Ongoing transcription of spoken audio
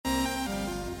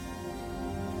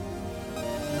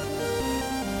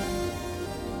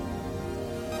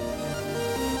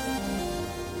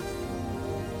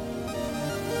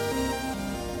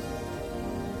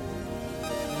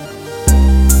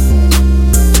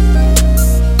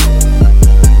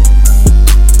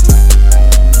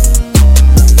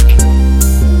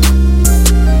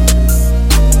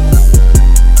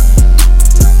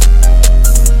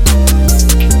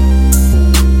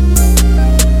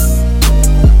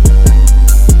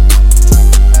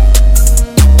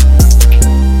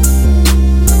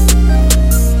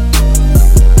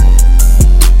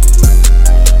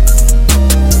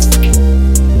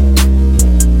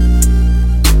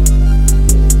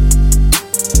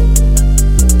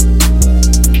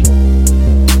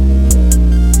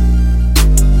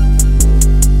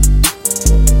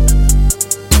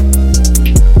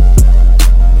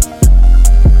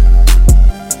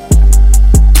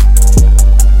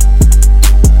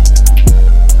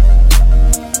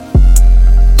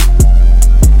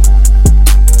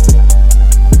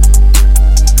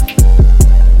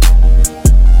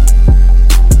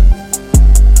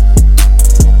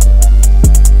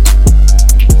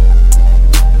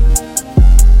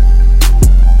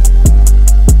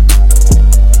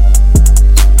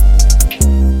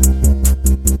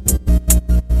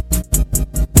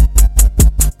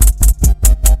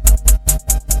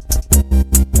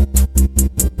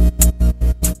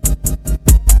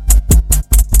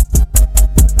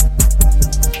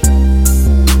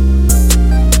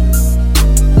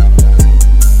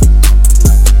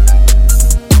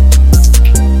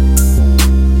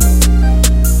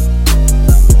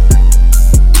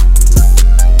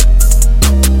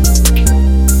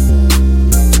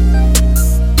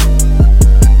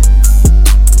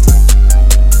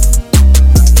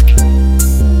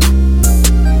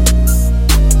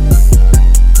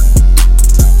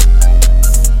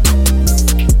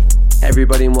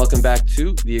everybody, and welcome back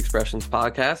to the Expressions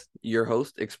Podcast. Your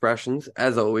host, Expressions,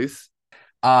 as always.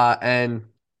 And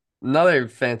another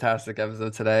fantastic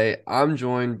episode today. I'm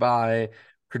joined by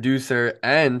producer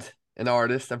and an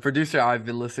artist, a producer I've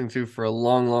been listening to for a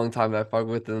long, long time that I fuck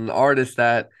with, and an artist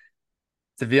that,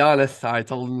 to be honest, I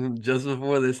told him just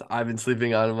before this, I've been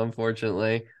sleeping on him,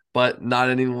 unfortunately, but not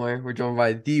anymore. We're joined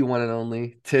by the one and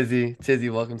only Tizzy.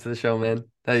 Tizzy, welcome to the show, man.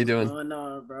 How you What's doing? going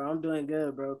on, bro? I'm doing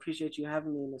good, bro. Appreciate you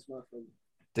having me in this motherfucker.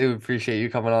 Dude, appreciate you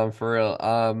coming on for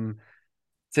real.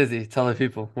 Tizzy, tell the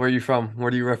people, where are you from? Where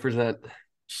do you represent?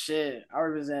 Shit, I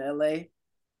represent LA.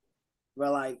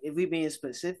 But like if we being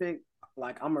specific,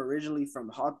 like I'm originally from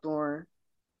Hawthorne.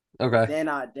 Okay. Then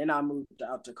I moved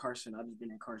out to Carson. I've just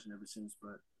been in Carson ever since.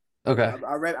 But yeah, Okay.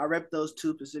 I rep those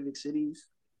two Pacific cities.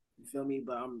 You feel me?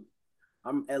 But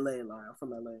I'm LA, like I'm from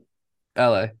LA.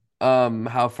 LA.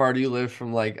 How far do you live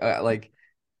from like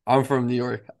I'm from New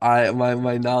York.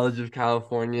 My knowledge of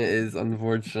California is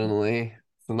unfortunately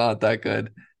not that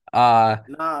good. Uh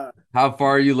Nah, how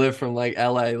far you live from like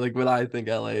LA, like what I think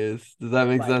LA is. Does that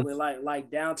make like with sense? like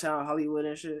downtown Hollywood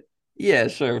and shit. Yeah,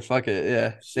 sure. Fuck it.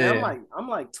 Yeah. Shit, Yeah. I'm Yeah. like I'm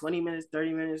like 20 minutes,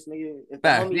 30 minutes, nigga. If the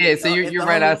Fact. homie, Yeah, if so the you're if you're the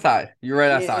right homie, outside. You're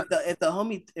right Yeah, outside. if the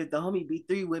homie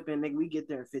B3 whipping, nigga, we get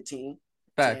there in 15,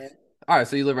 Facts. 10. All right,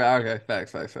 so you live right. Okay,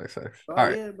 facts, facts, facts, facts. Oh All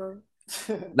right. yeah, bro.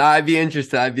 Nah, I'd be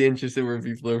interested. I'd be interested where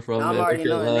people are from, Now I'm man. I already can't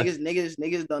knowing lie.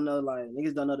 niggas don't know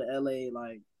niggas don't know the LA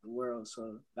like the world.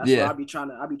 So that's what Yeah.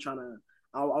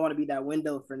 I want to be that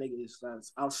window for niggas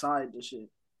that's outside the shit.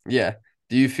 Yeah.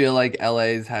 Do you feel like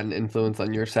LA's had an influence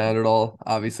on your sound at all?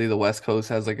 Obviously, the West Coast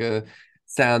has like a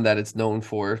sound that it's known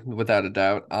for, without a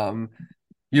doubt.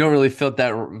 You don't really fit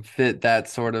that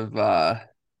sort of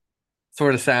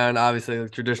sound, obviously,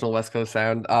 like traditional West Coast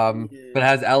sound. But Yeah.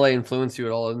 has LA influenced you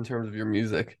at all in terms of your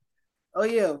music? Oh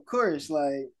yeah, of course.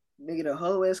 Like nigga, the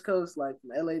whole West Coast, like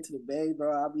from LA to the Bay,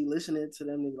 bro. I'll be listening to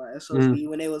them nigga like Mm. SOB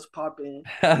when they was popping.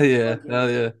 Hell yeah. Hell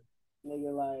Fucking yeah.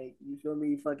 nigga, like you feel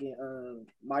me? Fucking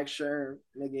Mike Sherm,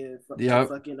 nigga, Yep.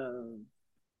 fucking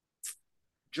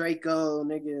Draco,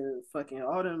 nigga, fucking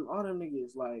all them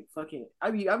niggas, like fucking.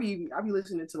 I be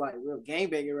listening to like real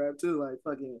gangbanging rap too, like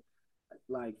fucking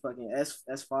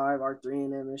S5 R3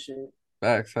 and them and shit.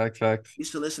 Facts, facts, facts.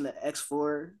 Used to listen to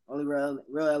X4. Only real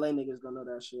LA niggas gonna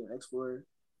know that shit. X4,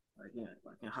 like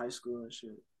in high school and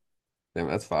shit. Damn,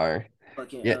 that's fire.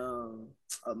 Fucking Yeah. oh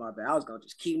my bad, I was gonna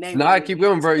just keep naming Nah, keep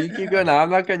going, bro. niggas. You keep going. Nah, I'm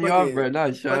not cutting you off, bro. fucking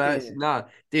No, show that. fucking Nah,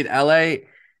 dude, LA,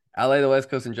 the West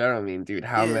Coast in general. I mean, dude,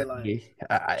 how yeah, like many?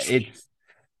 It's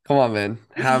come on, man.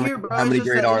 we How many? here, bro. How It's many just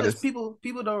great that it's just artists?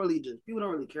 people don't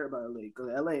really care about LA because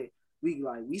LA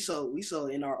we so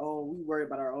in our own we worry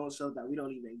about our own self that we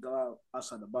don't even go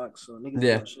outside the box. So niggas ain't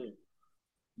Yeah, about shit.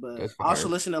 But that's I also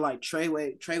fire. listen to like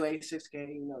Treyway 6K.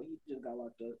 He just got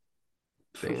locked up.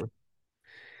 Damn,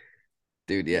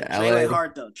 dude. Yeah, Yeah, LA. Treyway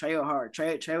hard though. Treyway hard.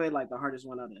 Treyway like the hardest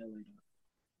one out of LA though.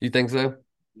 You think so?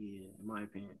 Yeah, in my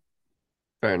opinion.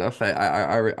 Fair enough.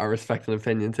 I respect an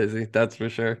opinion, Tizzy. That's for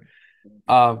sure.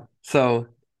 Yeah. So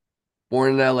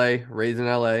born in LA, raised in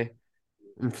LA,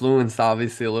 influenced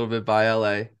obviously a little bit by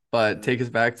LA, but take us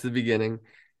back to the beginning.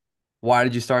 Why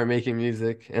did you start making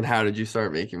music, and how did you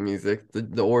start making music?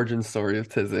 The origin story of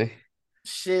Tizzy.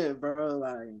 Shit, bro.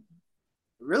 Like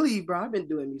really, bro. I've been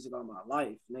doing music all my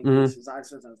life, nigga. Hmm. Since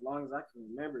as long as I can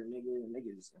remember,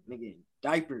 nigga,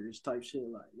 diapers type shit,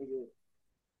 like nigga.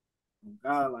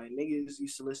 God, like niggas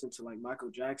used to listen to like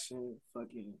Michael Jackson,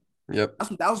 fucking. Yep.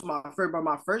 That was my first, but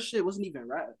my first shit wasn't even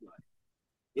rap. Like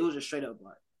it was just straight up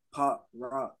like pop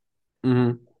rock,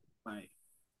 Hmm. like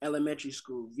elementary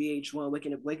school, VH1,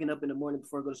 waking up in the morning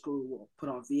before I go to school, we'll put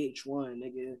on VH1,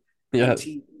 nigga, Yeah.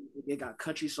 MTV, they got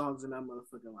country songs in that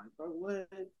motherfucker. Like, bro, what?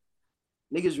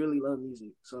 Niggas really love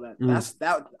music, so Mm.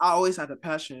 that I always had the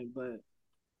passion, but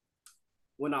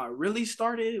when I really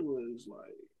started, it was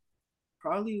like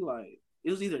probably like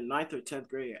it was either ninth or 10th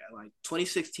grade. Like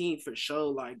 2016 for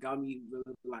sure, like got me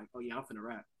really like, oh yeah, I'm finna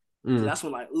rap. Cause Mm. that's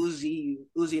when like Uzi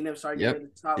and them started getting Yep. ready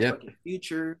to top Yep. fucking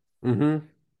Future. Hmm.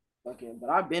 Fucking, but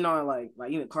I've been on like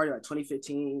even Cardi like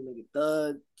 2015, nigga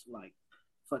Thug, like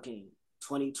fucking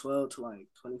 2012 to like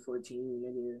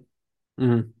 2014, nigga.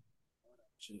 Hmm.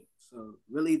 Shit. So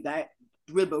really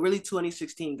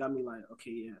 2016 got me like,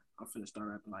 okay, yeah, I'm finna start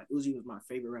rapping. Like Uzi was my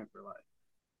favorite rapper. Like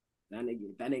that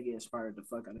nigga inspired the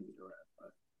fuck out of me to rap.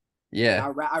 And Yeah.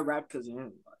 I rap because of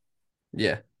him. Like,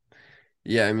 Yeah.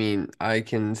 Yeah. I mean, I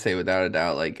can say without a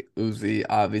doubt, like Uzi,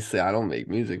 obviously I don't make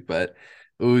music, but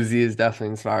Uzi is definitely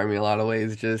inspiring me in a lot of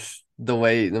ways. Just the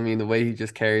way, I mean, the way he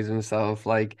just carries himself.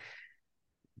 Like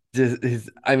just his,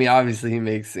 I mean, obviously he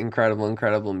makes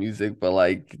incredible music, but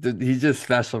like he's just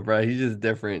special, bro. He's just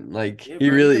different. Like Yeah, he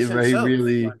bro, he really, just bro, he himself. Like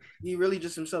really, he really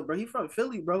just himself, bro. He from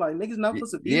Philly, bro. Like niggas not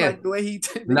supposed to be yeah. like the way he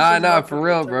niggas Nah, supposed to nah, for motherfucking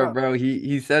real, turn bro, out. bro.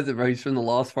 He says it, bro. He's from the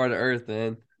lost part of Earth,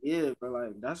 man. Yeah, bro.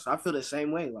 Like that's I feel the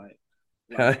same way. Like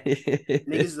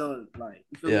niggas don't like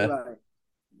you feel me? Yeah. Like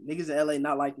niggas in LA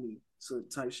not like me. So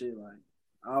type shit. Like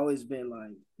I always been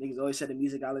like niggas always said the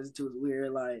music I listen to is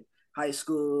weird. Like high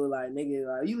school, like nigga,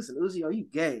 like you listen to Uzi, are you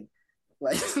gay?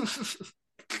 Like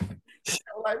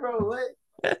I'm like, bro, what?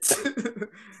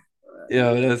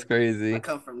 Yo, Yeah, that's I crazy.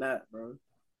 come from that, bro.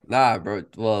 Nah, bro.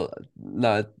 Well,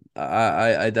 nah,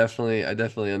 I definitely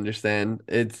understand.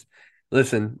 It's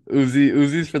listen,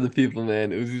 Uzi's for the people,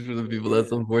 man. Uzi's for the people.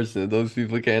 That's Yeah. unfortunate. Those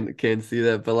people can't see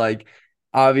that. But like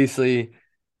obviously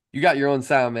you got your own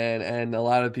sound, man, and a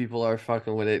lot of people are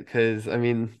fucking with it because I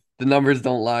mean the numbers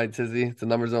don't lie, Tizzy. The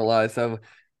numbers don't lie. So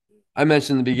I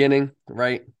mentioned in the beginning,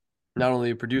 right? Not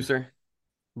only a producer,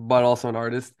 but also an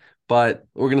artist. But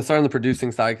we're gonna start on the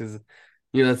producing side because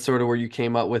that's sort of where you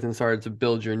came up with and started to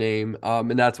build your name.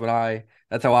 And that's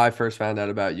how I first found out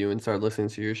about you and started listening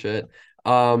to your shit.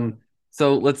 Mm.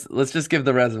 So let's just give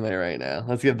the resume right now.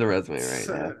 Let's give the resume right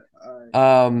now. All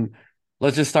right. Um,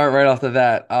 let's just start right off the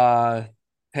bat.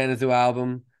 Panazoo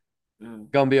album,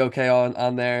 Mm, gonna be okay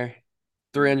on there. mm.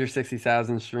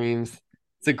 360,000 streams.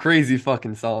 It's a crazy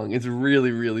fucking song. It's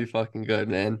really fucking good,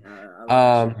 man. I love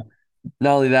that shit. Um,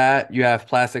 not only that, you have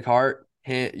Plastic Heart.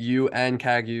 You and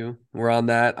Kagyu were on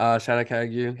that. Shout out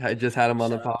Kagyu. I just had him on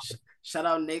the Shout out, pod. shout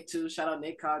out Nick too. Shout out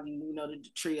Nick Coggy. You know the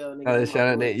trio niggas. They my Shout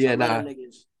out Nate. boys. I Yeah, love them nah.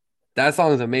 niggas. That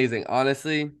song is amazing.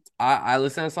 Honestly, I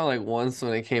listened to that song like once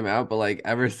when it came out, but like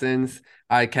ever since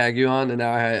I had Kagyu on and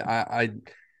now I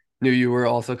knew you were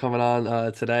also coming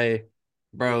on today.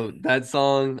 Bro, Yeah, that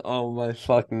song, oh my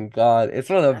fucking God. It's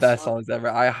one of the that best song. songs ever.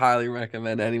 I highly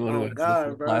recommend anyone who Oh has listened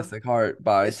God, to bro. Plastic Heart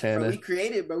by It's bro. Tana.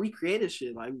 We created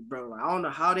shit. Like bro. Like, I don't know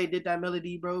how they did that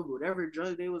melody, bro. But whatever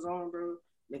drug they was on, bro.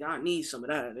 Nigga, I need some of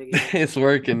that, nigga. It's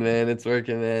working, man. It's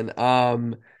working, man.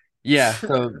 Yeah.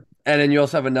 So, and then you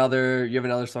have another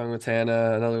song with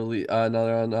Tana, another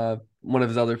on one of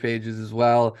his other pages as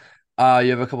well. You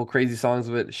have a couple crazy songs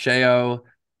with Sheo,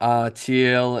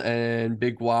 Teal, and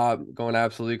Big Wop going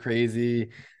absolutely crazy.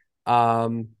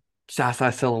 Um,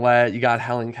 Shasta Silhouette. You got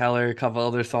Helen Keller, a couple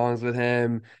other songs with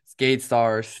him. Skate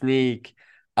Star, Sneak.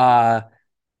 Uh,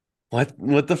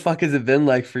 what the fuck has it been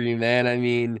like for you, man? I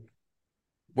mean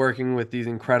working with these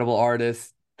incredible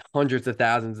artists, hundreds of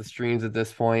thousands of streams at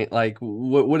this point. Like,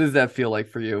 what does that feel like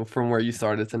for you from where you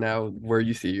started to now where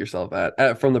you see yourself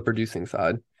at from the producing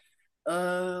side?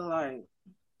 Like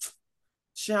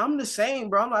shit. I'm the same,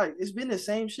 bro. I'm like it's been the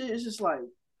same shit. It's just like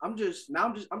I'm just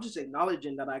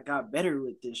acknowledging that I got better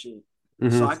with this shit,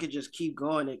 so Hmm. I could just keep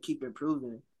going and keep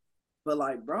improving. But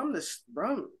like, bro,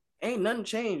 ain't nothing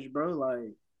changed, bro.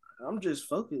 Like, I'm just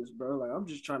focused, bro. Like, I'm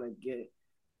just trying to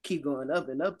keep going up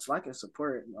and up so I can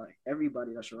support like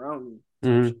everybody that's around me.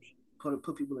 Type Hmm. shit.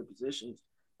 Put people in positions.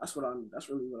 That's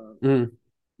really what I'm. Hmm.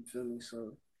 You feel me?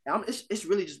 So it's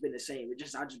really just been the same.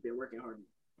 I just been working harder.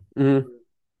 Hmm.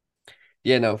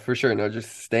 Yeah, no, for sure. No,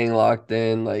 just staying locked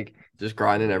in, like just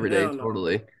grinding every day, Hell no.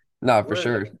 totally. No, for What?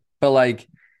 sure. But like,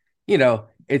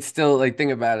 it's still like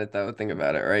think about it though. Think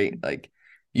about it, right? Like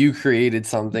you created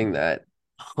something that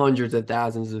hundreds of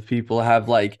thousands of people have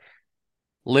like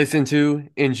listened to,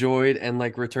 enjoyed, and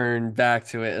like returned back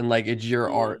to it. And like it's your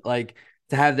Yeah. art. Like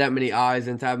to have that many eyes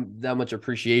and to have that much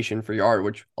appreciation for your art,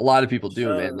 which a lot of people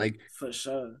do, man. Like, For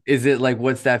sure. is it like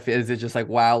what's that? Is it just like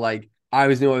wow, like I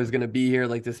always knew I was gonna be here,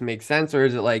 like this makes sense, or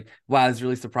is it like wow, it's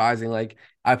really surprising? Like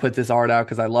I put this art out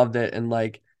because I loved it, and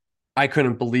like I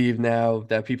couldn't believe now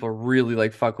that people are really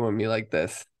like fucking with me like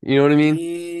this. You know what I mean?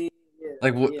 Yeah.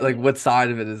 Like Yeah. what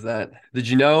side of it is that? Did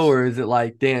you know, or is it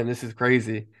like, damn, this is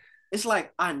crazy? It's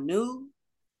like I knew,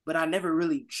 but I never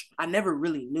really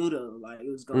knew though. Like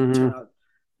it was gonna turn Mm-hmm. Of out.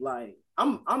 Like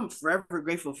I'm forever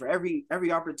grateful for every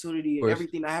opportunity, course.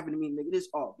 everything that happened to me. Nigga, this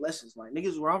all blessings. Like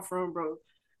niggas where I'm from, bro.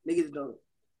 Niggas don't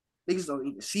niggas don't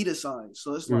even see the signs.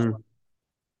 So it's like Mm-hmm.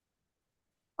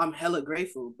 I'm hella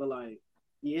grateful, but like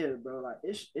yeah, bro. Like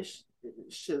it's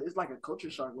shit. It's like a culture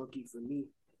shock, low key for me,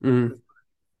 Mm-hmm. because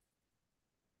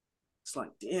it's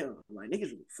like damn, like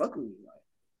niggas really fuck with me. Like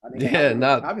I think Yeah,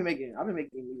 not I've been making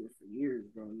music for years,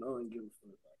 bro. No one give a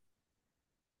fuck.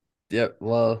 yep.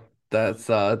 Well, Like,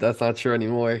 that's not true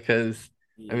anymore because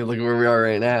I mean yeah. look at where we are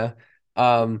right now.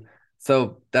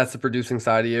 So that's the producing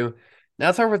side of you. Now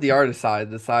let's talk about the artist side,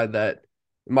 the side that,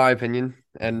 in my opinion,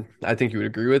 and I think you would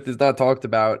agree with, is not talked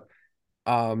about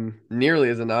nearly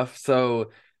as enough.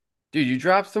 So Dude, you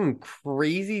dropped some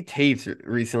crazy tapes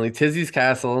recently. Tizzy's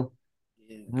Castle,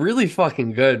 Yeah, really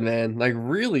fucking good, man. Like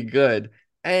really good.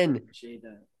 And appreciate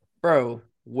that. bro,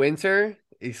 Winter,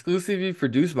 exclusively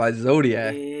produced by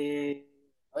Zodiac. Yeah.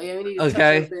 Oh yeah, we need to touch up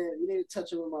Okay. and we need to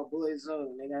touch up with my boy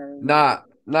Zone. Nah,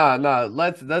 nah, nah.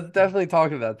 Let's definitely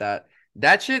talk about that.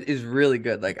 That shit is really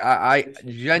good. Like I Appreciate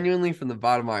that. genuinely from the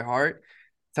bottom of my heart,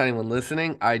 to anyone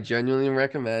listening, I genuinely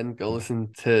recommend go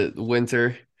listen to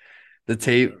Winter, the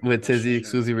tape Yeah, with that's Tizzy, just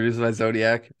exclusively produced by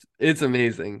Zodiac. It's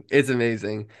amazing. It's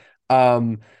amazing.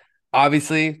 Um,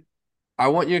 obviously, I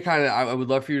want you to kind of I would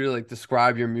love for you to like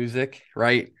describe your music,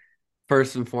 right?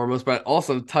 First and foremost, but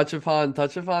also touch upon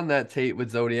that tape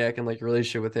with Zodiac and like your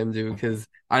relationship with him, dude, because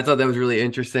I thought that was really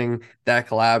interesting, that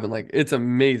collab, and like it's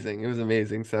amazing. It was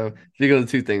amazing. So if you go to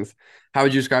two things, how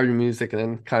would you describe your music and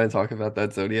then kind of talk about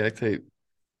that Zodiac tape?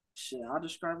 shit. I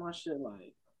describe my shit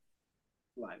like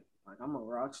I'm a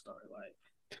rock star.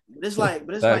 But it's like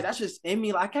That that's just in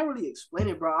me. Like I can't really explain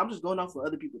it, bro. I'm just going off what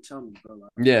other people tell me, bro.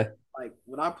 yeah. Like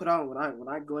when I put on when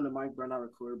I go in the mic, bro, and I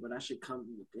record, but that shit comes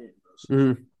within, bro. So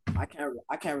Mhm.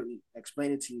 I can't really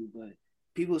explain it to you, but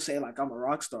people say like I'm a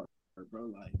rock star, bro.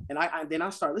 Like, and I then I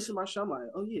start listening to my shit. I'm like,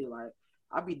 oh yeah, like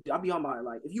I be on my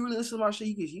like if you really listen to my shit,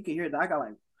 you can hear that I got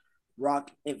like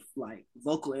rock and like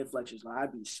vocal inflections. Like I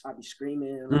be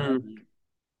screaming, like I Mhm. be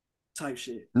type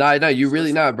shit. No, no, you So really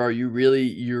it's not, bro.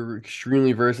 You're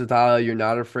extremely versatile. You're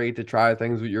not afraid to try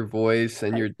things with your voice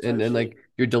and your type and shit. like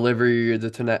your delivery, the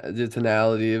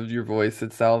tonality of your voice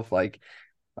itself. Like,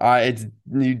 it's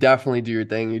you definitely do your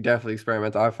thing. You definitely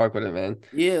experiment. I fuck with it, man.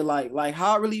 Yeah, like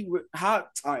how I really how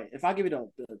all right. If I give it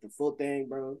the full thing,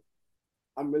 bro,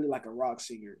 I'm really like a rock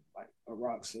singer, like a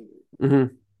rock singer. Hmm.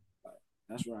 Like,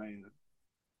 that's where I am.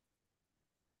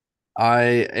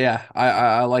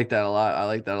 I like that a lot. I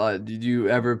like that a lot. Did you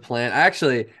ever plan?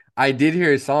 Actually, I did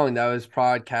hear a song that was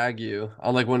Prod Kagu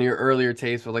on like one of your earlier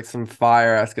tapes with like some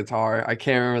fire ass guitar. I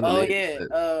can't remember the Oh name yeah. of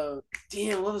it.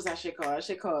 Damn, what was that shit called? That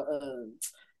shit called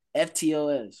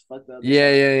FTOS. Fuck the other Yeah,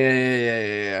 side. yeah, yeah, yeah, yeah,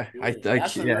 yeah, yeah. Yeah, I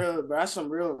that's some yeah. real, bro. That's some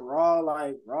real raw,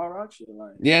 like raw rock shit.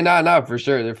 Like, Yeah, no, no, for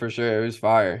sure, for sure. It was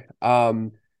fire.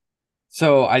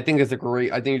 So I think it's a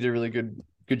great. I think you did a really good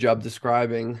job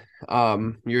describing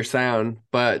your sound.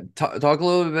 But talk a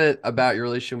little bit about your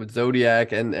relationship with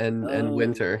Zodiac and oh,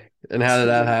 Winter and how did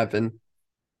that happen?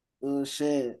 oh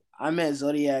shit. I met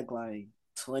Zodiac like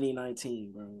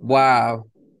 2019, bro. Like, Wow,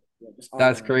 yeah, just on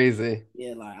that's the crazy.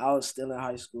 yeah, like I was still in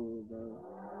high school,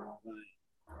 bro. Like,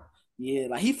 yeah,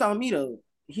 like he found me though.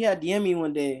 He had DM me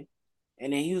one day,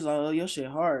 and then he was like, "Oh, your shit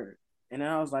hard," and then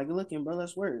I was like, "Looking, bro,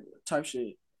 let's work," type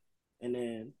shit. And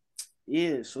then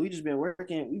yeah, so we just been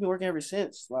working. We've been working ever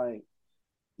since. Like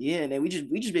yeah, and then we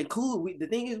just been cool. The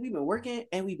thing is, we've been working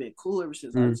and we've been cool ever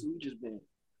since. Mm, Honestly,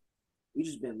 we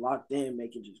just been locked in,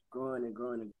 making just growing and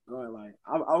growing and growing. Like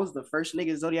I was the first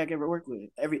nigga Zodiac ever worked with,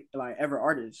 ever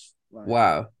artist, like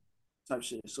wow. type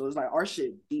shit. So it's like our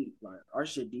shit deep, like our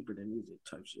shit deeper than music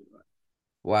type shit. Like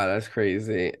Wow, that's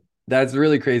crazy. That's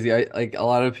really crazy. I like a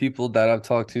lot of people that I've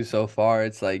talked to so far,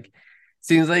 it's like it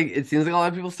seems like a lot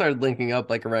of people started linking up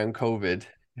like around COVID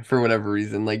for whatever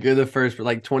reason. Like you're the first for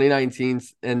like 2019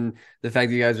 and the fact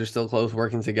that you guys are still close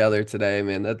working together today,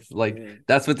 man. yeah,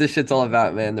 That's what this shit's all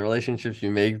about, man. The relationships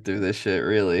you make through this shit,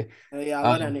 really. hell yeah, I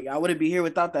love that Um, nigga. I wouldn't be here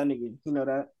without that nigga. You know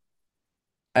that.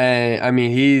 and I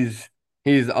mean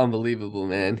he's unbelievable,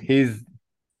 man. He's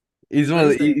one Bro,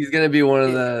 of he's he's gonna be one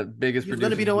of yeah, the biggest he's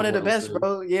gonna be producers the in the one of the world best, soon.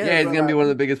 bro. Yeah, Yeah, he's bro. gonna be Like one of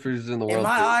the biggest producers in the world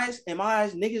soon. in my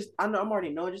eyes, niggas, I know I'm already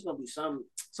knowing it's gonna be some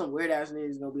weird ass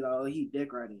niggas gonna be like, oh, he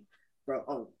dick riding, bro.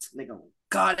 Oh, nigga,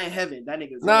 God in heaven, that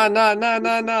nigga's one of Nah, the nah, best nah,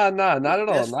 nah, producers, nah, nah, the not at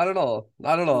all, best. not at all,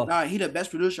 not at all. Nah, he the best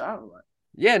producer out. Like,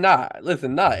 Yeah, nah,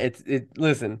 listen, nah,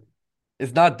 listen,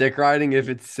 it's not dick riding if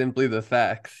it's simply the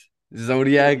facts. yeah,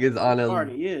 Zodiac is on a,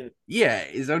 Cardi, yeah, yeah,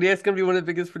 Zodiac's gonna be one of the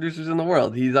biggest producers in the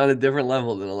world. He's on a different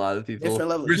level than a lot of people. different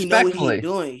level. He know what he Respectfully,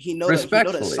 doing. He know the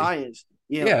respectfully. science.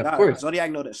 Yeah, Yeah, like of God, course.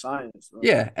 Zodiac know the science, bro.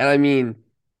 Yeah, and I mean,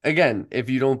 again, if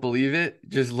you don't believe it,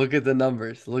 just look at the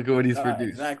numbers. Look at what he's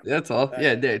produced. Exactly, That's all.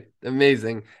 Yeah, exactly. dude,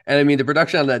 amazing. And I mean, the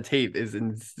production on that tape is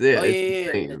insane. Oh It's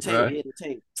yeah, the insane, tape, bro. yeah, the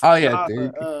tape. Oh yeah, Nah, but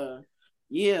dude.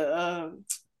 yeah,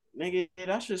 nigga,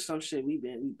 that's just some shit we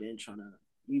been trying to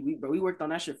we worked on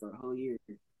that shit for a whole year.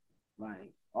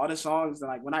 Like all the songs that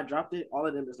like when I dropped it, all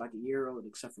of them is like a year old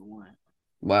except for one.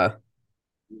 Wow.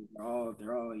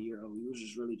 They're all a year old. We was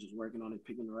just really just working on it,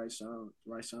 picking the right songs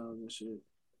and shit. And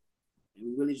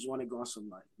we really just want to go on some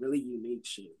like really unique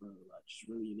shit, bro. Like just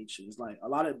really unique shit. It's like a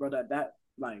lot of bro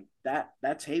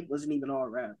that tape wasn't even all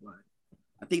rap. Like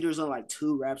I think there was only like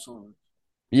two rap songs.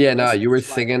 Yeah, no, you It's were just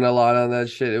like singing a lot on that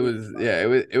shit. It yeah, was like yeah,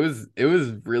 it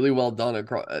was really well done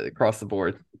across the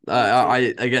board. I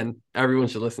yeah, again, everyone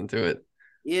should listen to it.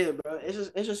 yeah, bro.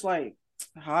 It's just like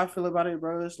how I feel about it,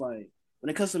 bro. It's like when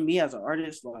it comes to me as an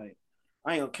artist, like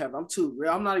I ain't gonna cap. I'm too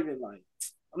real. I'm not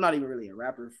even really a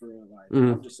rapper for real. Like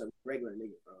I'm Mm, just a regular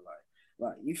nigga, bro.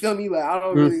 Like you feel me? Like I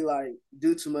don't mm, really like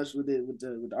do too much with it with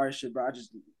the art shit, bro. I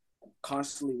just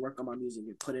constantly work on my music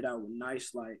and put it out with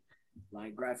nice like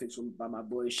graphics from by my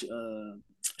boy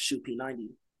Shoot P90.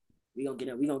 We gonna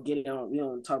get it on. We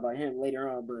gonna talk about him later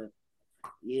on, but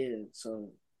yeah. So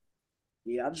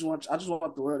yeah, I just want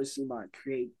the world to see my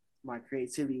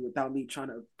creativity without me trying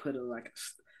to put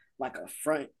like a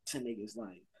front to niggas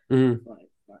mm,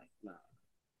 nah.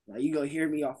 Like you gonna hear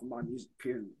me off of my music,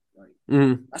 period. Like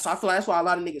mm, I feel like that's why a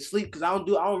lot of niggas sleep because I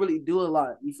don't really do a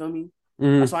lot. You feel me?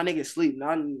 That's mm. why niggas sleep.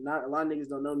 Not a lot of niggas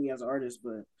don't know me as an artist,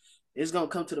 but it's gonna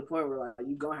come to the point where like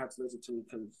you gonna have to listen to me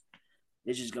because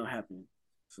it's just gonna happen.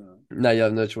 So Now you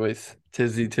have no choice.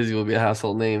 Tizzy will be a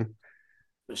household name.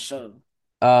 for sure.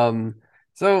 Um,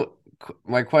 so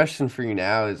my question for you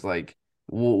now is like,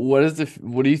 what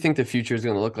do you think the future is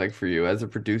going to look like for you as a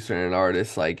producer and an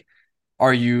artist? Like,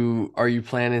 are you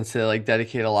planning to like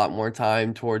dedicate a lot more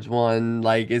time towards one?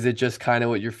 Like, is it just kind of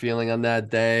what you're feeling on that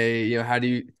day? How do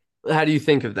you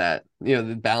think of that?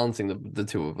 Balancing the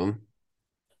two of them.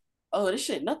 Oh, this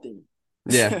shit nothing.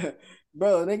 Yeah,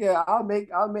 Bro, nigga, I'll make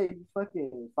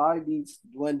fucking 5 beats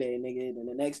one day, nigga, then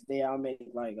the next day I'll make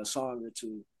like a song or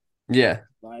two. yeah,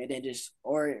 Like then just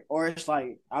or it's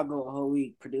like I'll go a whole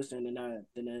week producing and then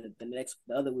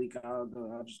the other week I'll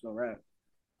just go rap.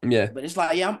 yeah. But it's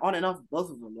like yeah, I'm on and off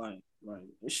both of them. Like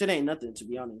this shit ain't nothing to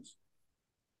be honest.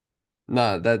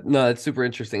 No, that's super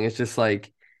interesting. It's just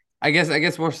like I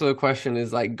guess more so the question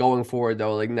is like going forward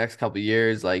though, like next couple of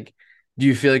years, like do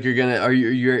you feel like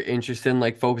you're interested in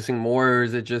like focusing more, or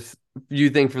is it just you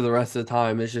think for the rest of the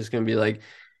time it's just gonna be like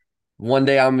one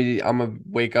day I'm gonna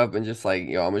wake up and just like,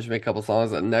 I'm gonna just make a couple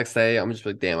songs, and the next day I'm just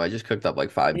like, damn, I just cooked up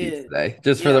like 5 beats Yeah, today.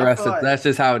 Just for yeah. the rest of that's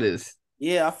just how it is.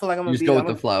 I feel like I'm You gonna just be. go with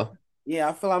the flow. Yeah,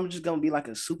 I feel like I'm just gonna be like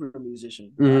a super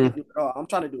musician. Like I can Hmm. do it all. I'm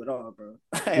trying to do it all, bro.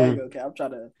 I ain't Hmm. gonna care. I'm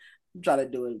trying to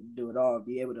do it all.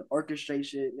 Be able to orchestrate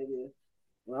shit, nigga.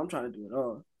 Well, I'm trying to do it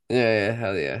all. Yeah, yeah,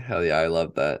 hell yeah, hell yeah, I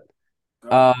love that.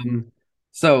 God. Um,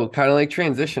 so kind of like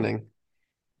transitioning.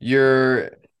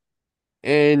 You're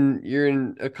you're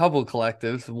in a couple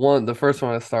collectives. The first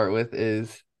one to start with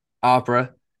is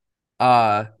Opera.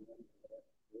 Uh,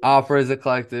 Opera is a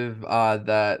collective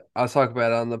that I was talking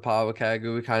about on the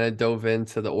podcast. We kind of dove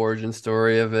into the origin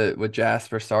story of it with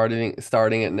Jasper starting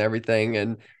it and everything.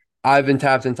 And I've been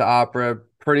tapped into Opera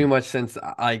pretty much since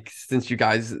you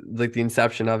guys like the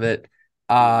inception of it.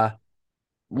 Yeah. Uh,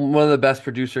 one of the best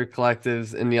producer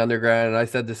collectives in the underground. And I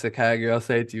said this to Kaggle, I'll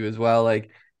say it to you as well.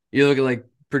 Like you look at like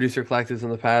producer collectives in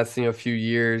the past, few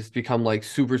years become like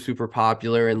super, super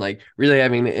popular and like really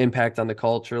having an impact on the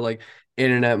culture, like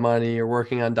Internet Money or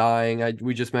Working on Dying.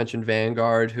 We just mentioned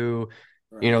Vanguard, who,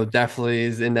 Right. definitely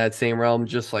is in that same realm,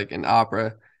 just like an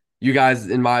opera. You guys,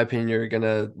 in my opinion, are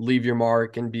gonna leave your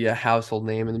mark and be a household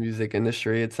name in the music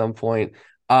industry at some point.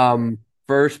 Right.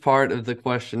 First part of the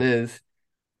question is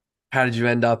how did you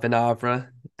end up in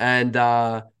opera? And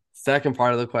second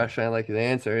part of the question I'd like you to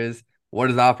answer is what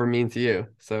does opera mean to you?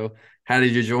 So how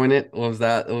did you join it? What was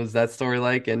that story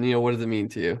like? And what does it mean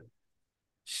to you?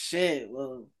 Shit.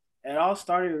 Well, it all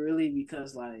started really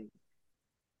because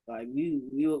we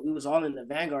was all in the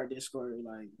Vanguard Discord.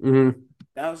 Like Hmm.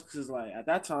 that was because like at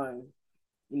that time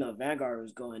Vanguard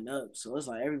was going up. So it's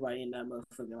like everybody in that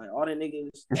motherfucker, like all the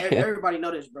niggas, Yeah. everybody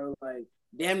know this, bro. Like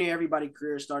damn near everybody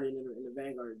career started in the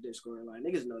Vanguard Discord. Like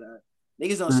niggas know that.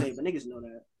 Niggas don't say, it, but niggas know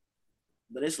that.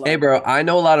 But it's Hey, like, bro, I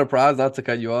know a lot of pros, not to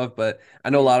cut you off, but I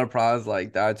know a yeah, lot of pros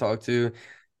like that I talk to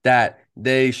that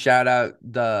they shout out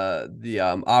the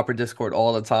opera Discord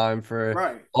all the time for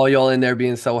right, all y'all in there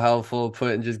being so helpful,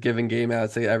 putting just giving game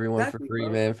out to everyone for exactly, free,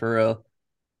 bro, man, for real.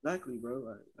 exactly, bro.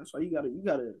 Like that's why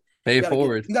Pay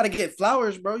forward you gotta get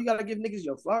flowers, bro. You gotta give niggas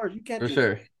your flowers. for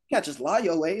sure. You can't just lie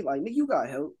your way. Like nigga, you got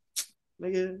help,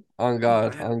 nigga. On You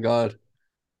got God, help. on God.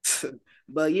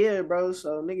 But yeah, bro.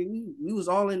 So nigga, we was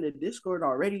all in the Discord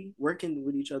already working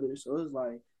with each other. So it was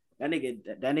like that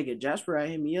nigga Jasper had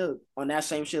hit me up on that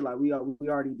same shit. Like we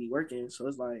already be working. So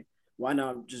it's like why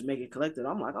not just make it collected?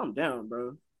 I'm like I'm down,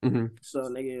 bro. Hmm. So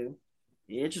nigga,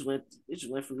 yeah, it just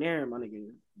went from there. My nigga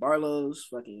Barlow's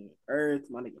fucking Earth,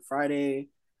 my nigga Friday,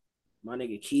 my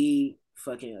nigga Key,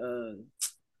 fucking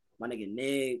my nigga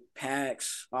Nick,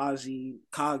 Pax, Ozzy,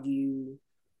 Cogu,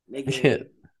 Yeah, nigga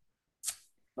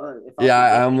if I yeah.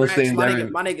 I forget almost Thrax, named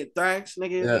every. my nigga Thrax,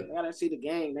 nigga. Yeah, I gotta see the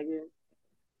gang, nigga.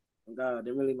 God,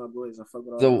 they're really my boys. I fuck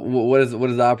with all So of them. what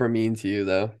does opera mean to you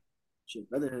though? Shit,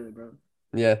 brotherhood, bro.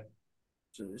 Yeah.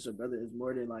 So it's a brother. It's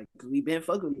more than like, cause we been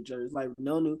fucking with each other. It's like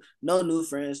no new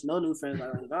friends, no new friends. Like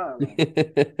on God,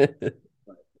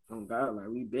 like on God, like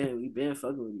we been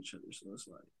fucking with each other. So it's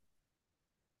like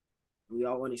we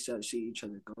all want to see each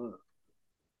other go up.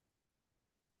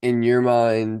 In your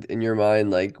mind,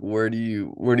 like where do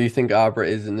you think opera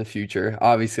is in the future?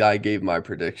 Obviously, I gave my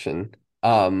prediction.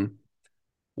 Yeah.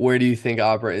 Where do you think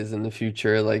opera is in the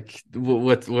future? Like,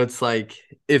 what's like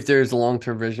if there's a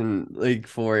long-term vision like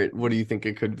for it, what do you think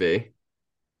it could be?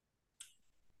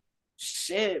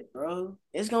 Shit, bro.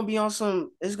 It's gonna be on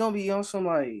some. It's gonna be on some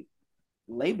like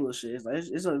label shit.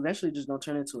 It's eventually just gonna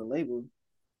turn into a label,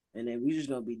 and then we just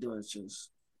gonna be doing just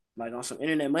like on some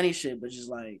internet money shit, but just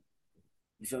like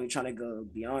you feel me, trying to go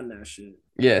beyond that shit.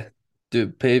 Yeah,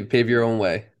 dude, pave your Yeah. own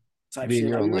way, Type be in shit.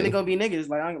 your Like we own really lane. gonna be niggas.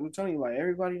 Like I'm telling you, like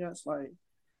everybody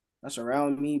that's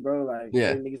around me, bro. Like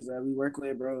Yeah, every niggas that we work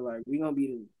with, bro. Like we gonna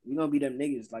be them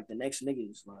niggas, like the next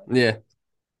niggas. Like yeah.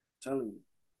 telling you,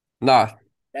 Nah,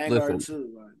 Vanguard listen,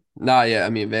 too. Like nah, yeah. I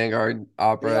mean, Vanguard, they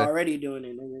opera. already doing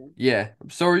it, nigga. Yeah.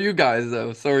 So are you guys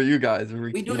though. So are you guys.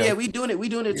 We You do, know, yeah, we doing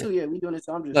it yeah. too. Yeah, we doing it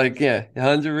too. I'm just, Like, yeah, them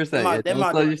 100%. my, Yeah, them don't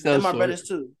my, sell them yourself my short. brothers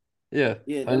too. Yeah,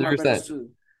 Yeah, them my brothers 100%. too.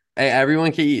 Hey,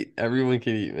 everyone can eat. Everyone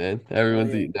can eat, man. Oh Everyone's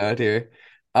yeah, eating out here.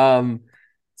 Um,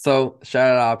 so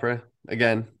shout out Opera.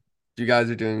 Again, you guys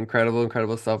are doing incredible,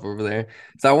 incredible stuff over there.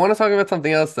 So I want to talk about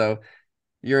something else though.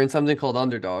 You're in something called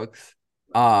Underdogs.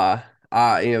 Uh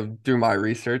through my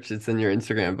research, it's in your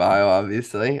Instagram bio,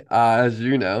 obviously, as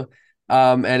you know.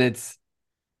 And it's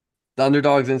the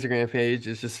Underdogs Instagram page.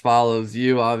 It just follows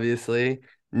you, obviously.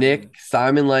 yeah, Nick,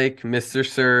 Simon Lake, Mr.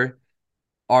 Sir,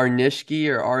 Arnishki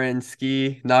or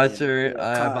Arnski, not yeah, sure. yeah.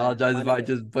 I Kai, apologize my if I nigga.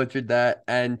 just butchered that.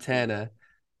 And Yeah, Tana.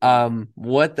 yeah.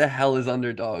 What the hell is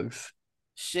Underdogs?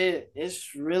 Shit,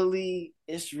 it's really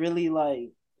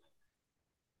like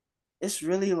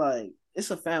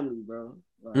it's a family, bro.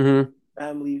 Like Mm-hmm.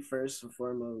 family first and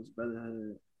foremost,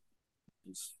 brotherhood.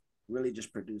 Just really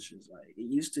just producers. Like it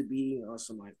used to be on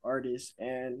some like artists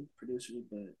and producers,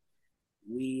 but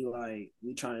we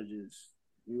trying to just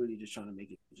we really just trying to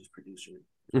make it just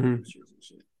Mm-hmm. producers and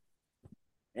shit.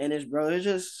 And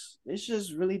it's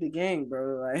just really the gang,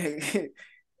 bro. Like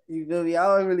you feel me?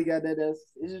 I don't really got that.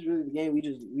 It's just really the game. We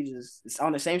just it's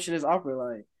on the same shit as opera.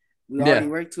 Like we already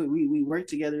Yeah. worked to it. We work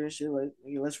together and shit. Like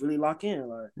let's really lock in.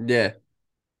 Like Yeah.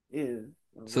 yeah,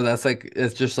 oh So God. that's like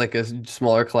it's just like a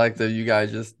smaller collective. You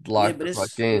guys just Yeah, lock but the fuck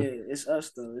yeah, in. it's us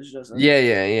though. It's just us. Yeah,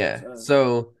 yeah, It's yeah. us.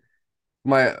 So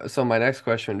my next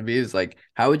question would be is like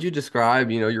how would you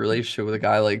describe, your relationship with a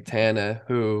guy like Tana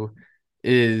who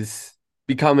is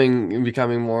becoming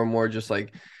more and more just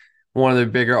like one of the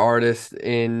bigger artists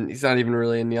in he's not even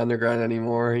really in the underground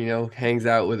anymore, hangs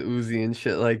out with Uzi and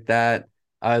shit like that,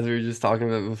 as we were just talking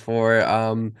about before.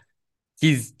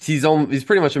 He's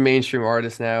pretty much a mainstream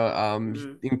artist now.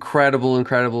 Mm-hmm.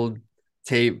 Incredible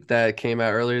tape that came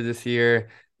out earlier this year.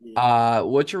 Yeah.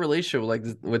 What's your relationship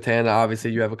with Tana?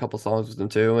 Obviously, you have a couple songs with him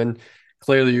too, and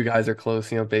clearly you guys are close,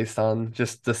 based on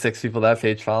just the six people that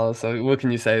page follows. So, what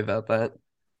can you say about that?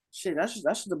 Shit, that's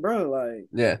just the bro. Like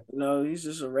Yeah, he's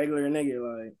just a regular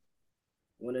nigga. Like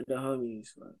one of the homies.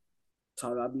 Like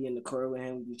talk, I be in the court with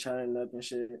him. We be chatting up and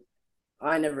shit.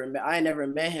 I ain't never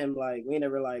met him. Like we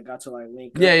never like got to like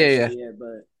link yeah, up yeah, and yeah. shit yet.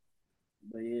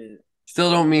 But yeah,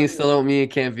 Still don't mean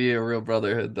it can't be a real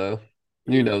brotherhood though.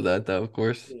 You yeah, know that though, of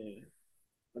course. yeah.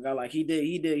 Like I like he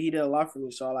did a lot for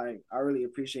me. So I really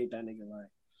appreciate that nigga.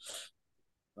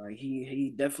 Like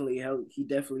he definitely helped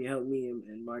me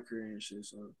in my career and shit.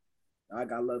 So I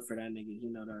got love for that nigga.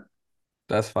 You know that.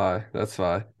 That's fine. That's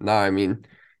fine. Nah, I mean,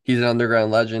 he's an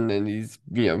underground legend, and he's,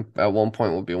 at one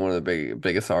point will be one of the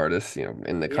biggest artists,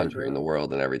 in the Yeah, country, in the bro.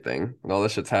 world, and everything. And all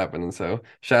this shit's happening. So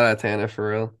shout out Tana for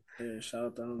real. Yeah, shout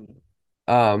out to homie.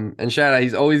 And shout out,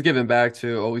 he's always giving back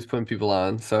to, always putting people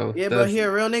on. So Yeah, bro, that's he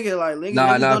a real nigga. Like niggas,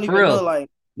 nah, niggas nah, don't for even know. real. Like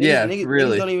Yeah, niggas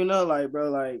really. don't even know. Like bro,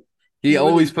 like He he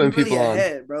always really he putting really people on.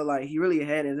 ahead, bro. Like he really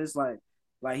ahead, and it's like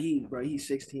he's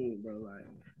 16, bro. Like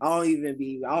I don't even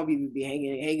be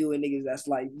hanging with niggas that's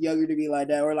like younger to me like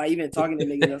that, or like even talking to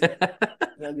niggas that's like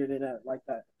younger than that, like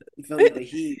that. You feel me? But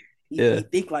he Yeah,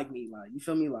 think like me, like you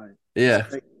feel me? Like it's yeah,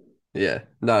 crazy. yeah.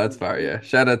 No, that's He's fire. really Yeah,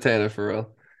 shout out Tana for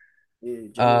real. yeah,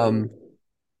 genuine. Um,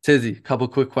 Tizzy, couple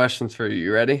quick questions for you.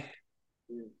 You ready?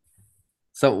 Yeah.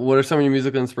 So, what are some of your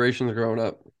musical inspirations growing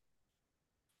up?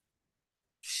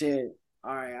 Shit.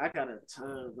 All right, I got a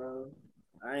ton, bro.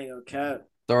 I ain't gonna cap,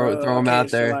 Throw bro. them Okay, out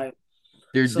so there. like.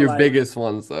 Your So your like biggest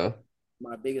ones though.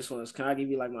 my biggest ones. Can I give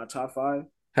you like my top five?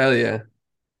 Hell yeah.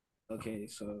 Okay,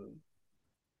 so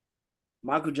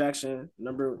Michael Jackson,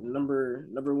 number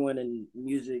one in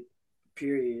music,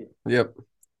 period. Yep.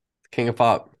 King of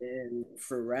pop. And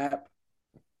for rap,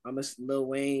 I'm a Lil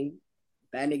Wayne.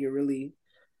 That nigga really,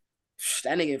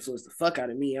 that nigga influenced the fuck out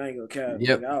of me. I ain't gonna cap, nigga.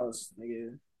 Yep. I was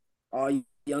nigga all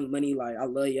Young Money. Like I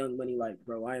love Young Money. Like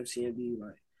bro, YMCMB.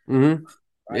 Like Mm-hmm.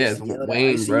 I Yeah, used it's to yell that.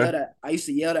 I Wayne, used to bro. yell that. I used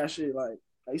to yell that shit. Like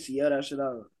I used to yell that shit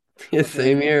out. Yeah, My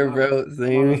parents, same here, bro.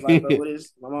 my mom Same was like, bro, here. what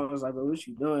is? My mom was like, bro, what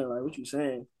you doing? Like, what you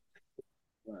saying?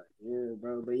 Like, yeah,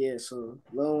 bro. But yeah, so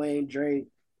Lil Wayne, Drake,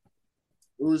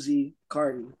 Uzi,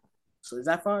 Cardi. So is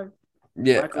that five?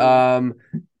 Yeah. Michael.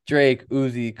 Drake,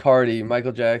 Uzi, Cardi,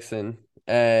 Michael Jackson,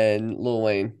 and Lil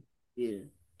Wayne. Yeah,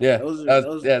 Yeah. those are That's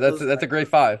those that's a like great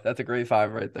five. That's a great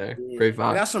five right there. yeah. Great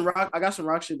five. I got some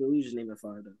rock shit, but we just name it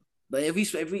five though. But if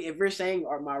we're saying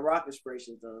are my rock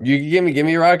inspirations though, You give me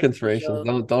yeah, your rock for inspirations. sure,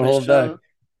 Don't for hold back. sure,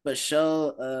 for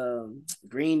sure.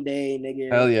 Green Day,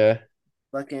 Hell nigga, yeah.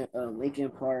 fucking Linkin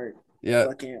Park, Yeah.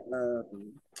 fucking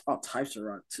all types of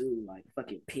rock too, like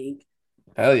fucking Pink,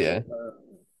 Hell fucking yeah.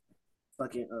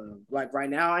 fucking like right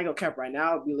now I ain't gonna cap right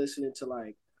now I'll be listening to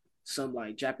like some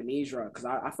like Japanese rock because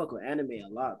I fuck with anime a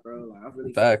lot, bro. Like I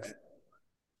really fuck with Facts. that.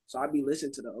 So I'd be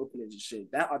listening to the openings and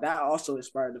shit. That also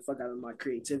inspired the fuck out of my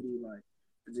creativity, like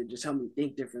because it just helped me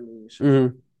think differently and shit. Hmm.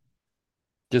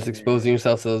 Just And exposing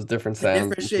yourself to those different sounds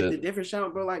and the shit. different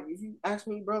sound, bro. Like if you ask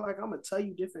me, bro, like I'm gonna tell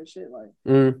you different shit. Like,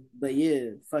 Mm. but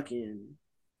yeah, fucking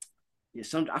yeah.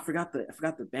 Some I forgot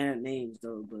the band names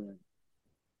though, but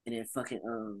and then fucking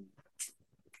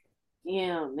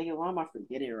damn nigga, why am I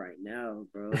forgetting right now,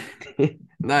 bro?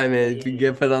 Nah, But man, if you yeah,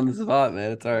 get put on the spot,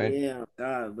 man, it's all right. yeah,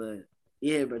 God, but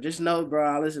yeah, bro. Just know, bro.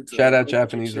 I listen to a Shout out bunch of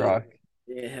Japanese shit. rock.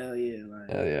 Yeah, hell yeah, like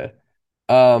Hell yeah.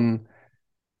 yeah,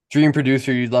 Dream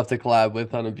producer you'd love to collab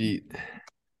with on a beat.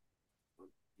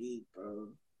 beat, bro.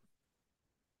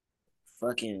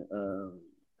 Fucking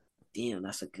damn,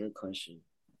 that's a good question.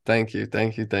 Thank you,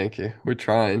 thank you, thank you. We're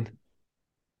trying.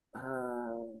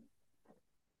 Uh,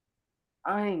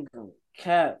 I ain't gonna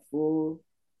cap, fool.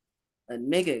 A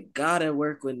nigga gotta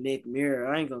work with Nick Mirror.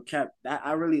 I ain't gonna cap that.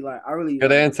 I really Good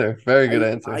like. answer. Very good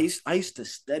answer. I used to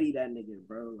study that nigga,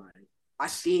 bro. Like I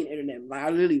seen internet. Like I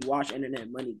really watched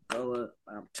Internet Money grow up.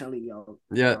 Like, I'm telling y'all,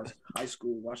 when Yeah. I was in high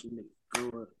school, watching niggas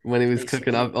grow up. When he was They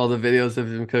cooking saying, up all the videos of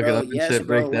him cooking bro, up and yes, shit,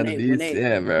 bro. breaking down the When beats. they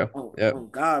Yeah, bro. Yep. on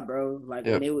God, bro. Like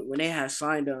Yep. when they had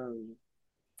signed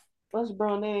what's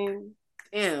bro name?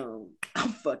 Damn, I'm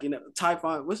fucking up.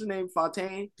 Typhon, what's his name?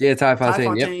 Fontaine. Yeah, Ty Ty Fontaine.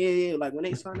 Yep. Fontaine, yeah. Like when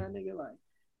they signed that nigga, like,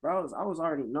 bro, I was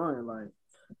already knowing, like,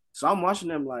 so I'm watching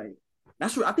them, like,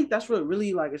 that's what I think that's what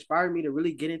really like inspired me to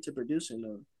really get into producing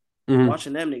though. Hmm.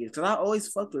 Watching them niggas, cause I always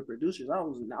fucked with producers. I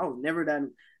was never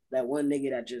that one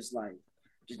nigga that just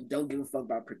don't give a fuck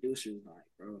about producers, like,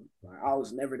 bro. Like I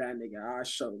was never that nigga. I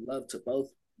show love to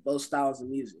both styles of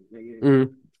music, nigga. Hmm.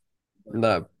 But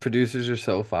The producers are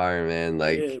so fire, man.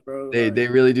 Like yeah, bro, they like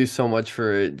really do so much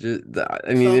for it.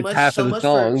 I mean, it's half of the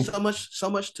songs. so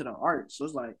much to the art. So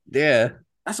it's like Yeah.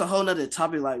 that's a whole nother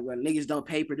topic. Like when niggas don't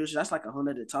pay producers, that's like a whole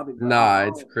nother topic. But Nah,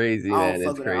 it's crazy, I don't man.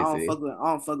 fuck It's with that. crazy. I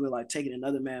don't fuck with like taking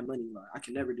another man money. Like I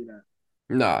can never do that.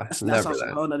 Nah, That's never on some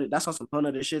that. whole nother. That's on some whole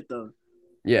nother shit though.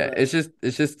 Yeah, But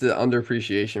it's just the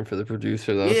underappreciation for the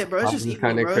producer though. yeah, bro, it's Sometimes just it's evil,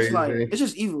 kind of bro. It's like crazy. it's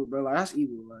just evil, bro. Like that's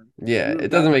evil. Like Yeah, you really it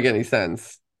doesn't got make any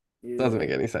sense. Doesn't yeah. make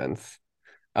any sense.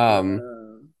 But Um,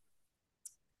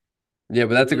 yeah,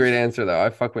 but yeah, that's a what great is answer though. I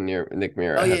fuck with Nick oh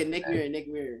Mira. yeah, Nick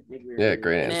Mirror, Yeah, yeah.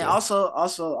 great And then answer. also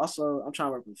I'm trying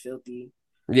to work with Filthy.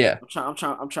 Yeah. I'm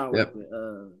trying to work Yep.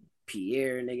 with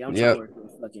Pierre, nigga. I'm trying to Yep. work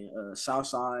with fucking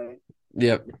Southside.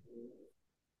 Yep.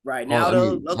 Right Oh, now I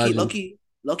though, mean, legend.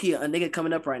 low key, a nigga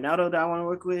coming up right now though that I want to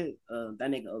work with.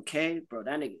 That nigga okay, bro.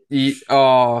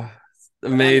 Oh,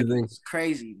 Bro, that nigga amazing, is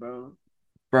crazy, bro.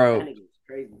 That bro. nigga is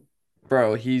crazy.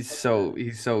 Bro, Fuck with that.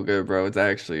 he's so good, bro. It's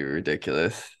actually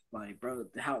ridiculous. Like, bro,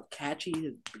 how catchy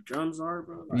his drums are,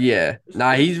 bro. Like, Yeah. it's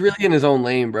Nah, he's crazy. really in his own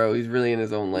lane, bro. He's really in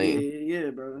his own Yeah, lane. yeah,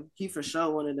 bro. He for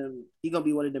sure one of them. He gonna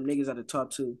be one of them niggas at the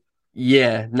top too.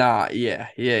 Yeah, nah, yeah.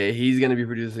 He's gonna be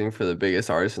producing for the biggest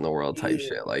artists in the world type Yeah,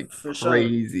 shit. Like for sure.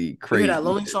 crazy, You hear that crazy.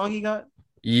 lonely song he got?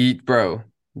 Yeet, bro.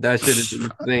 That shit is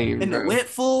insane, In the bro. whip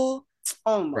full.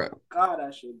 Oh my Bro. god,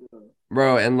 that shit, bro.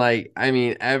 Bro, and like, I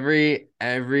mean, I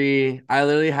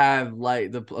literally have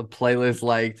like a playlist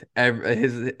liked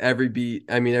every beat.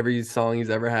 I mean, every song he's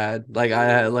ever had. Like, I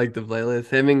Yeah, had like the playlist.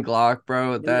 Him and Glock,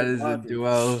 bro. him That and is a Glock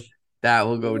duo is that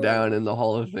will go boy down in the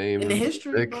Hall of in Fame the of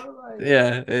history, music. bro. Like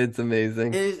Yeah, it's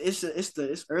amazing.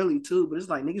 it's early too, but it's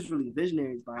like niggas really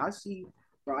visionaries. Like I see,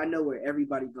 bro. I know where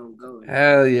everybody's gonna go, and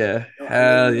Hell yeah, I literally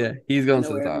hell yeah. He's I going know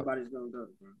to the where top. everybody's gonna go,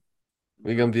 bro.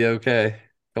 We're gonna be okay.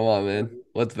 Come on, Bro, man.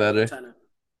 What's bro, what better? kind of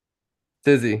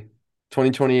Tizzy.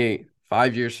 2028,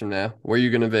 5 years from now, where you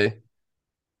gonna be?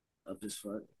 Up as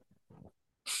fuck.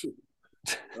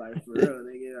 Like for real,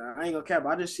 nigga. I ain't gonna cap.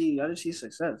 I just see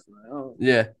success. Like, oh,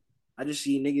 Yeah, I just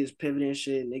see niggas pivoting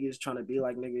shit, niggas trying to be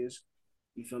like niggas.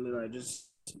 You feel me? Like just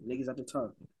niggas at the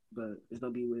top. But it's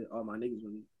gonna be with all my niggas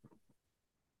with me.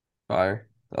 fire.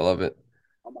 I love it.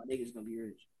 All my niggas gonna be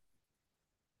rich.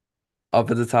 Up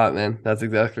at the top, man. That's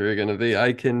exactly where you're gonna be.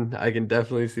 I can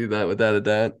definitely see that without a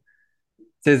doubt.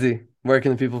 Tizzy, where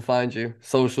can the people find you?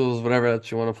 Socials, whatever else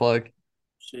you want to plug.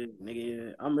 Shit,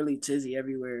 nigga. I'm really Tizzy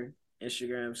everywhere.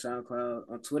 Instagram, SoundCloud,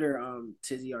 on Twitter,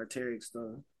 tizsii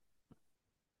stuff.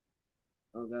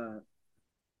 Oh god.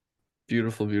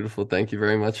 Beautiful, beautiful. Thank you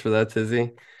very much for that,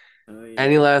 Tizzy. Oh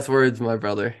Any yeah. last words, my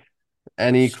brother?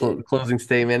 Any Shit. closing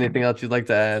statement? Anything else you'd like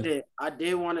to add? Shit. I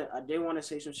did wanna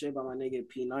say some shit about my nigga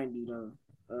P90 though.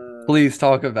 Please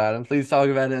talk about him. Please talk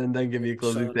about it and then give me a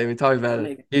closing So statement. Talk my about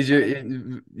it. nigga, He's my your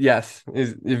nigga, yes,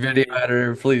 is your my video nigga,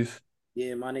 editor, please.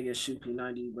 yeah, my nigga shoot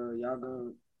P90,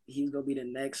 bro. He's gonna be the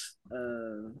next.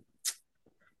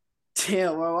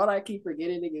 Damn, bro, why do I keep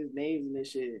forgetting niggas' names and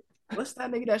this shit? What's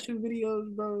that nigga that shoot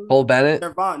videos, bro? Cole Bennett,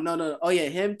 Nirvana, no, no, oh yeah,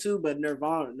 him too, but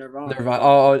Nirvana, Nirvana.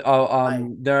 bro. Oh,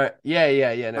 Like there. Yeah,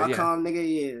 yeah, yeah, no, yeah, .com nigga,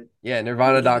 yeah. yeah. He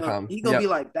Nirvana gonna .com. he gonna be Yep.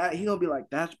 like that. He gonna be like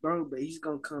that, bro. But he's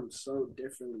gonna come so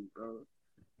differently, bro.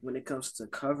 When it comes to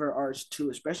cover arts too,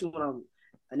 especially when I'm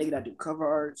a nigga that do cover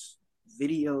arts,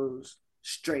 videos,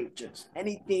 straight, just Hell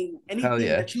anything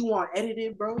yeah. that you want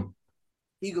edited, bro.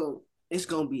 He go, it's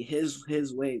gonna be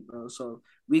his way, bro. So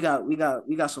we got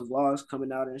some vlogs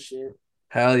coming out and shit.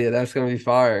 Hell yeah. That's gonna be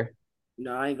fire.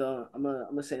 I ain't gonna. I'm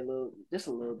gonna say just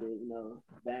a little bit.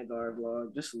 Vanguard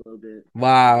vlog, just a little bit.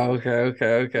 Wow. Okay.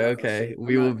 Okay. I'm Okay. not gonna Okay. say.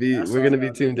 I'm not. That's We're all gonna be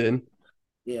y'all gonna tuned get. in.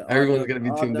 Yeah, Everyone's gonna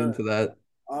be tuned into that.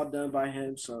 all done by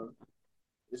him. So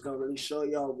it's gonna really show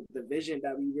y'all the vision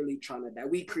that we really that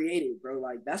we created, bro.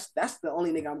 Like that's the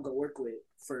only nigga I'm gonna work with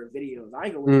for videos. I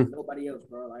ain't gonna work with Mm, nobody else,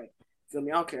 bro. Like, feel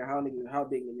me? I don't care how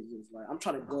big niggas is. Like, I'm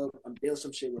trying to go up and build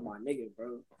some shit with my nigga,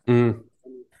 bro. mm.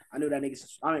 I know that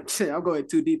niggas. I'm going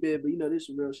too deep in, but this is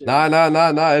some real shit. Nah, Like, nah,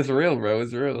 nah, nah. It's real, bro.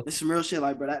 It's real. this is some real shit.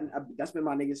 Like, bro, that's been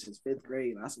my nigga since fifth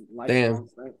grade. That's some Damn. lifelong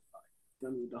friend.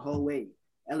 Feel me? The whole way,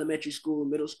 elementary school,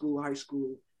 middle school, high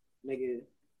school, nigga,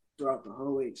 throughout the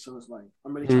whole way. So it's like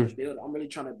I'm really trying to Mm, build. I'm really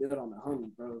trying to build on the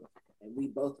homie, bro. And we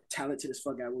both talented as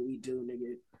fuck at what we do,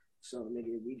 nigga. So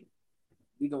nigga,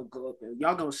 we gonna go up and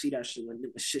y'all gonna see that shit when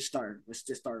shit start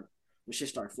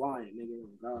flying, nigga. Oh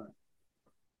God.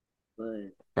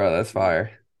 But bro, that's be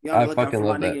fire. be on the I lookout fucking for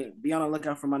my love that. nigga. Be on the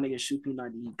lookout for my nigga Shoot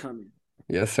P90. He coming.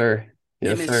 Yes, sir. Him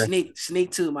Yes, and sir.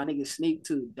 Sneak too. My nigga Sneak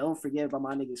too. Don't forget about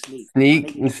my nigga Sneak.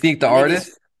 Sneak the My niggas.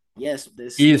 artist. Yes, the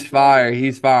He's Sneak the fire. artist.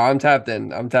 He's fire. I'm tapped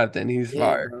in. I'm tapped in. He's Yeah,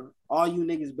 fire. bro. All you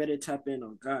niggas better tap in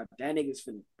on God. That nigga's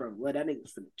finna, bro. What that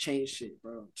nigga's finna change shit,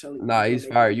 bro. I'm telling you, Nah, he gonna he's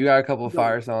make fire. it. You got a couple He of gonna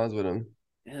fire songs with him.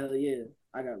 hell yeah.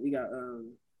 We got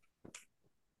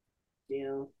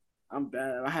damn. I'm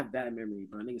bad. I have bad memory,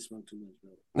 bro. Niggas smoke too much,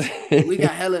 bro. But we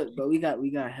got hella, bro. We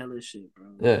got hella shit, bro.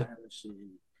 We Yeah, got hella shit.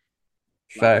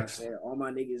 Like I facts. said, all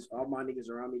my niggas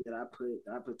around me that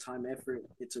I put time effort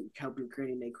into helping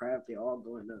creating their craft, they all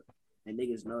going up. And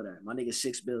niggas know that. My nigga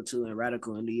Six Bill too and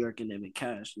Radical in New York and them in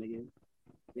Cash, nigga.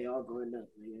 They all going up,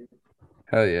 nigga.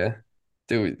 Hell yeah.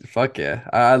 Dude, fuck yeah.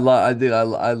 I love I do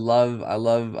I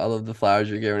love the flowers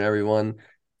you're giving everyone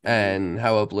Hell yeah. and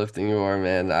how uplifting you are,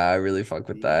 man. I really fuck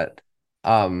with Yeah. that.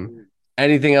 Um,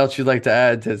 anything else you'd like to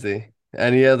add, Tizzy?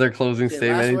 Any other closing Shit,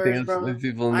 statement? last Anything words, else bro. that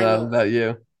people I ain't know gonna about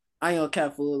you? I ain't gonna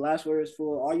cap fool. Last words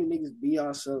fool. All you niggas be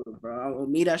yourself, bro.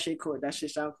 On me that shit cool. That shit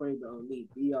sound funny, but on me,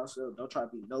 be yourself. Don't try to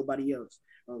be nobody else.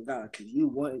 On God, cause you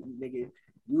want nigga.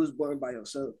 You was born by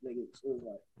yourself, nigga. So it was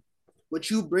like what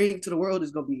you bring to the world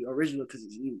is gonna be original because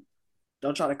it's you.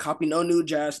 Don't try to copy no new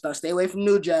jazz stuff. Stay away from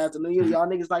new jazz. I know y'all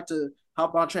niggas like to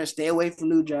hop on trend. Stay away from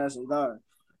new jazz and God,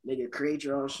 nigga, create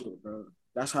your own shit, bro.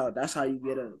 That's how you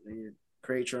get up, nigga.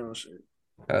 Create your own shit.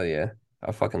 Hell yeah.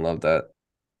 I fucking love that.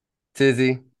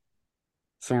 Tizzy,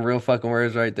 some real fucking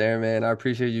words right there, man. I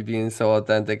appreciate you being so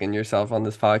authentic and yourself on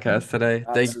this podcast today.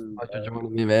 Got Thank you to, so much for bro.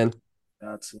 joining me, man.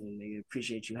 Got to, nigga.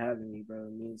 Appreciate you having me, bro.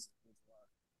 It means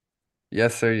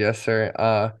Yes, sir. Yes,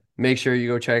 sir. Make sure you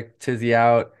go check Tizzy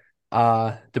out,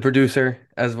 the producer,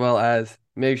 as well as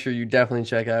make sure you definitely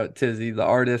check out Tizzy, the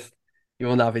artist. You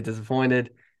will not be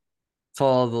disappointed. To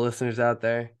all the listeners out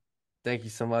there, thank you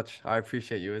so much. I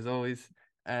appreciate you as always.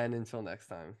 And until next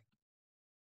time.